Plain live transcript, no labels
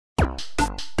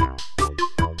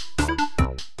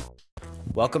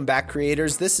Welcome back,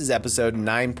 creators. This is episode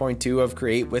 9.2 of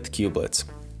Create with Cubelets.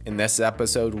 In this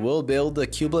episode, we'll build the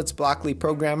Cubelets Blockly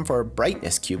program for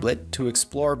brightness kubelet to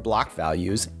explore block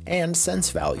values and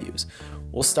sense values.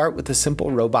 We'll start with a simple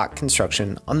robot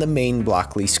construction on the main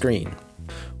Blockly screen.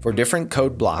 For different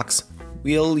code blocks,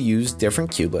 we'll use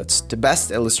different kubelets to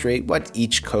best illustrate what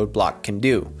each code block can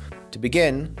do. To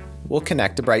begin, we'll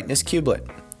connect a brightness kubelet.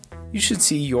 You should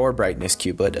see your brightness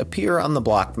kubelet appear on the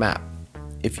block map.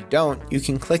 If you don't, you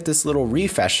can click this little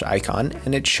refresh icon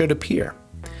and it should appear.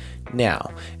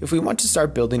 Now, if we want to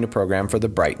start building a program for the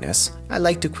brightness, I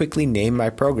like to quickly name my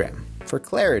program. For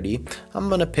clarity, I'm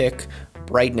going to pick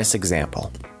brightness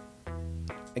example.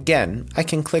 Again, I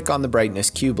can click on the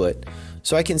brightness kubelet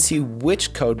so I can see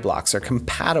which code blocks are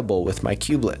compatible with my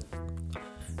kubelet.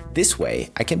 This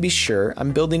way, I can be sure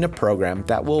I'm building a program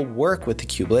that will work with the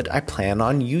kubelet I plan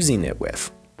on using it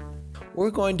with.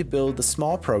 We're going to build a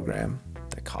small program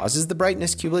that causes the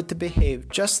brightness kubelet to behave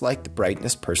just like the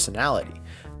brightness personality.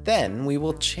 Then we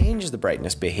will change the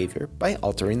brightness behavior by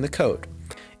altering the code.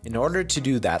 In order to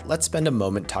do that, let's spend a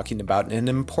moment talking about an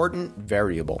important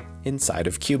variable inside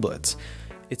of kubelets.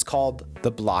 It's called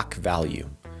the block value.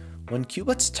 When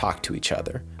kubelets talk to each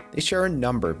other, they share a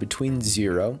number between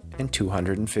 0 and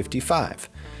 255.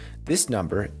 This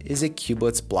number is a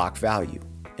kubelets block value,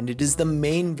 and it is the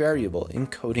main variable in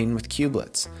coding with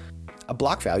kubelets. A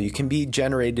block value can be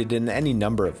generated in any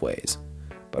number of ways,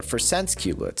 but for sense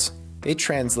kubelets, they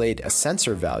translate a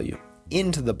sensor value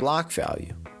into the block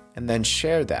value and then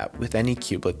share that with any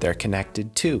kubelet they're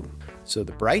connected to. So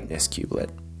the brightness kubelet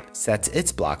sets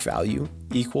its block value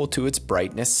equal to its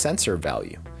brightness sensor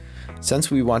value. Since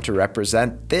we want to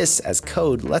represent this as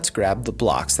code, let's grab the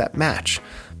blocks that match.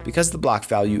 Because the block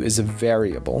value is a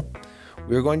variable,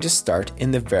 we're going to start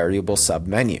in the variable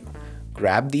submenu.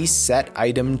 Grab the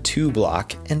setItem2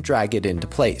 block and drag it into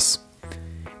place.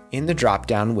 In the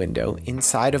drop-down window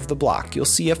inside of the block, you'll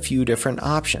see a few different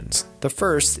options. The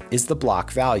first is the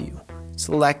block value.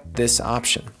 Select this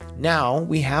option. Now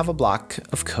we have a block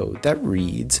of code that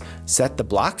reads, set the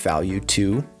block value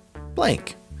to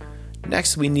blank.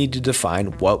 Next, we need to define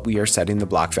what we are setting the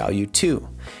block value to.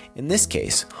 In this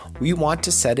case, we want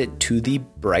to set it to the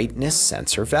brightness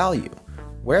sensor value.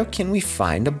 Where can we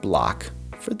find a block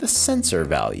for the sensor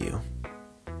value?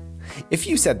 If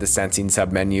you said the sensing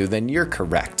submenu, then you're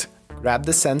correct. Grab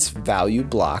the sense value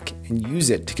block and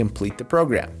use it to complete the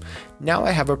program. Now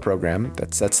I have a program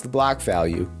that sets the block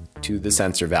value to the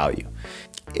sensor value.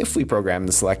 If we program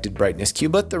the selected brightness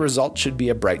kubelet, the result should be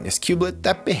a brightness kubelet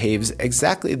that behaves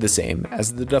exactly the same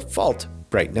as the default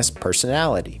brightness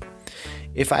personality.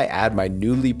 If I add my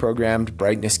newly programmed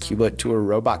brightness kubelet to a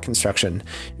robot construction,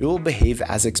 it will behave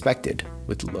as expected,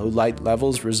 with low light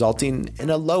levels resulting in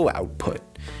a low output,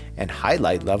 and high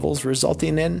light levels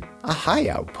resulting in a high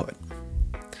output.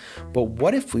 But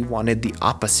what if we wanted the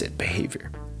opposite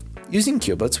behavior? Using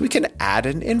kubelets, we can add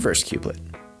an inverse kubelet.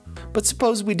 But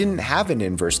suppose we didn't have an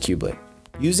inverse kubelet.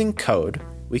 Using code,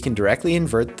 we can directly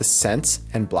invert the sense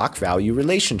and block value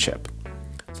relationship.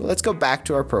 So let's go back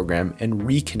to our program and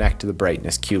reconnect to the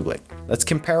brightness kubelet. Let's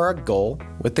compare our goal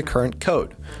with the current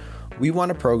code. We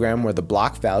want a program where the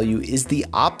block value is the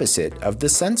opposite of the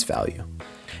sense value.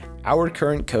 Our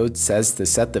current code says to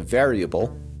set the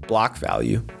variable block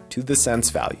value to the sense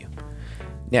value.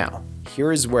 Now,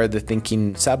 here is where the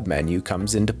thinking submenu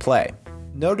comes into play.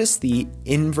 Notice the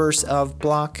inverse of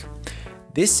block.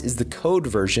 This is the code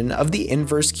version of the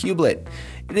inverse kubelet.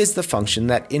 It is the function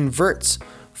that inverts,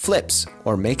 flips,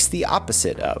 or makes the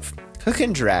opposite of. Click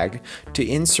and drag to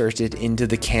insert it into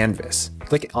the canvas.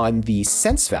 Click on the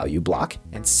sense value block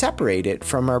and separate it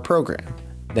from our program.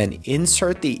 Then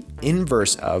insert the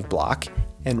inverse of block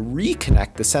and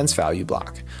reconnect the sense value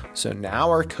block. So now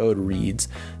our code reads,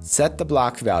 set the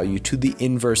block value to the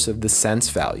inverse of the sense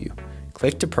value.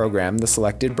 Click to program the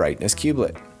selected brightness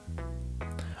kubelet.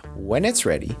 When it's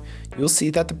ready, you'll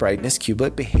see that the brightness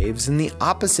kubelet behaves in the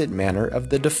opposite manner of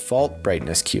the default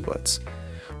brightness kubelets,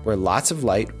 where lots of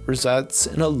light results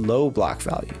in a low block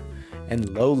value,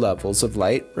 and low levels of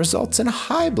light results in a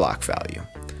high block value.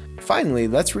 Finally,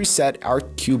 let's reset our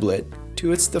kubelet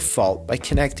to its default by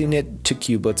connecting it to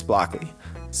Cubelets Blockly.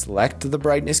 Select the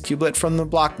brightness kubelet from the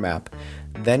block map,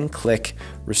 then click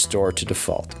Restore to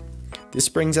Default. This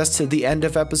brings us to the end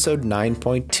of episode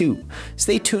 9.2.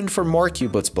 Stay tuned for more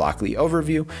Cubelets Blockly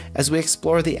overview as we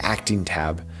explore the Acting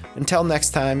tab. Until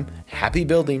next time, happy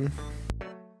building!